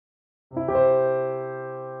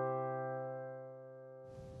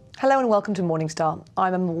Hello and welcome to Morningstar.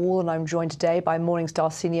 I'm Emma Wall and I'm joined today by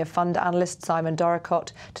Morningstar Senior Fund Analyst Simon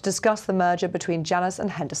Dorricott to discuss the merger between Janus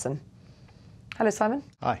and Henderson. Hello Simon.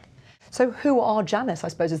 Hi. So who are Janus, I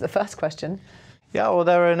suppose, is the first question. Yeah, well,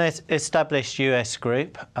 they're an established US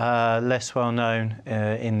group, less well known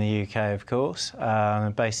in the UK, of course,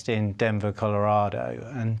 based in Denver, Colorado.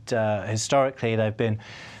 And historically, they've been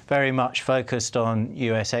very much focused on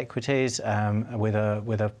US equities with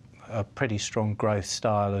a pretty strong growth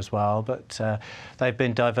style as well. But they've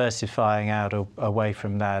been diversifying out away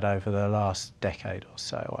from that over the last decade or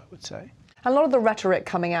so, I would say. A lot of the rhetoric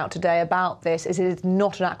coming out today about this is it is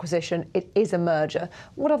not an acquisition, it is a merger.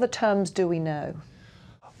 What other terms do we know?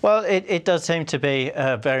 Well, it does seem to be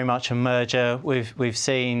very much a merger. We've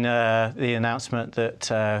seen the announcement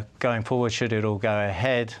that going forward, should it all go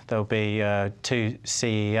ahead, there'll be two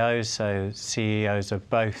CEOs, so CEOs of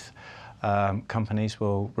both companies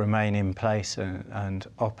will remain in place and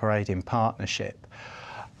operate in partnership.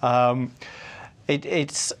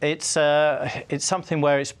 It's something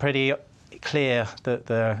where it's pretty clear that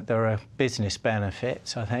there are business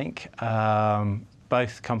benefits, I think.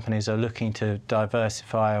 Both companies are looking to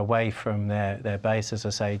diversify away from their base. As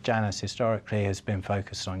I say, Janus historically has been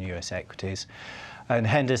focused on US equities, and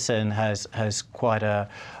Henderson has quite a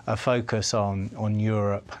focus on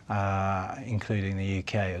Europe, including the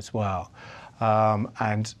UK as well.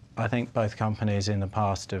 And I think both companies in the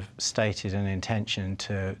past have stated an intention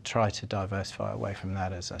to try to diversify away from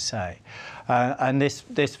that, as I say. And this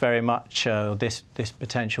very much, this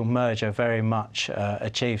potential merger very much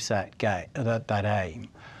achieves that aim.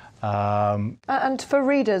 And for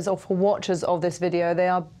readers or for watchers of this video, they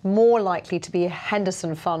are more likely to be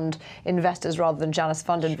Henderson fund investors rather than Janus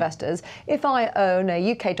fund investors. If I own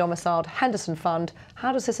a UK domiciled Henderson fund,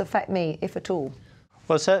 how does this affect me, if at all?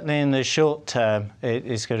 Well, certainly in the short term, it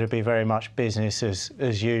is going to be very much business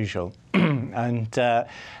as usual. And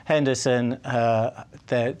Henderson,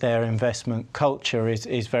 their investment culture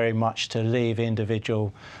is very much to leave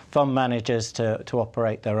individual fund managers to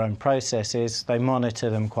operate their own processes. They monitor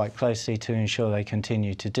them quite closely to ensure they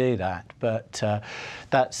continue to do that. But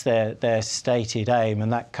that's their stated aim,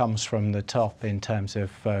 and that comes from the top in terms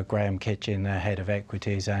of Graham Kitchen, their head of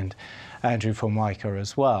equities, and Andrew Formica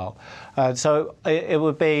as well. So it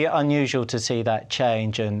would be unusual to see that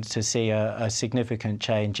change and to see a significant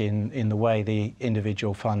change in the way the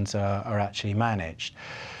individual funds are actually managed.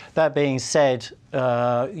 That being said,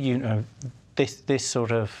 you know, this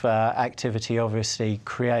sort of activity obviously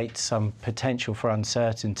creates some potential for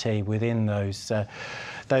uncertainty within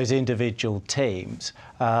those individual teams,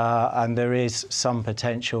 and there is some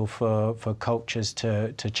potential for cultures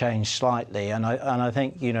to change slightly. And I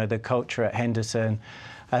think, you know, the culture at Henderson,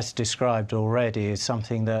 as described already, is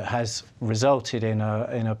something that has resulted in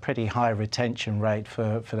a pretty high retention rate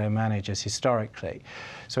for their managers historically.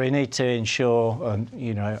 So we need to ensure,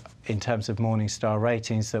 you know, in terms of Morningstar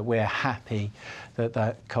ratings, that we're happy that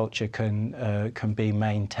that culture can be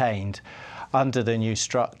maintained under the new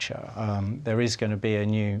structure. There is going to be a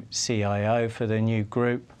new CIO for the new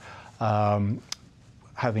group.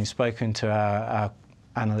 Having spoken to our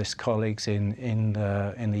analyst colleagues in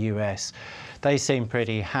the US, they seem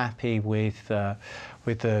pretty happy with the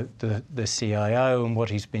CIO and what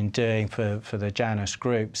he's been doing for the Janus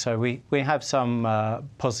group. So we have some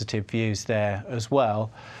positive views there as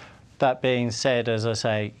well. That being said, as I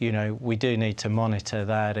say, you know, we do need to monitor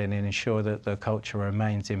that and ensure that the culture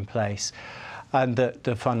remains in place, and that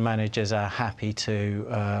the fund managers are happy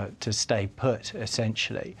to stay put,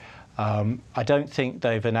 essentially. I don't think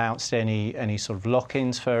they've announced any sort of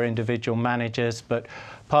lock-ins for individual managers, but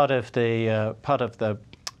part of the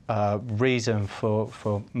reason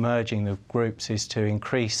for merging the groups is to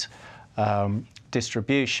increase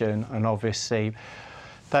distribution, and obviously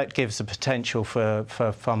that gives the potential for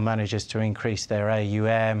fund managers to increase their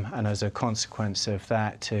AUM, and as a consequence of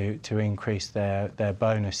that to increase their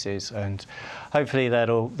bonuses, and hopefully that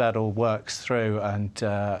all works through, and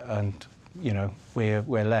you know,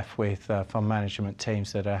 we're left with fund management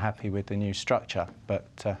teams that are happy with the new structure, but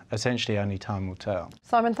essentially only time will tell.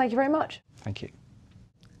 Simon, thank you very much. Thank you.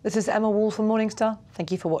 This is Emma Wall from Morningstar.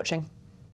 Thank you for watching.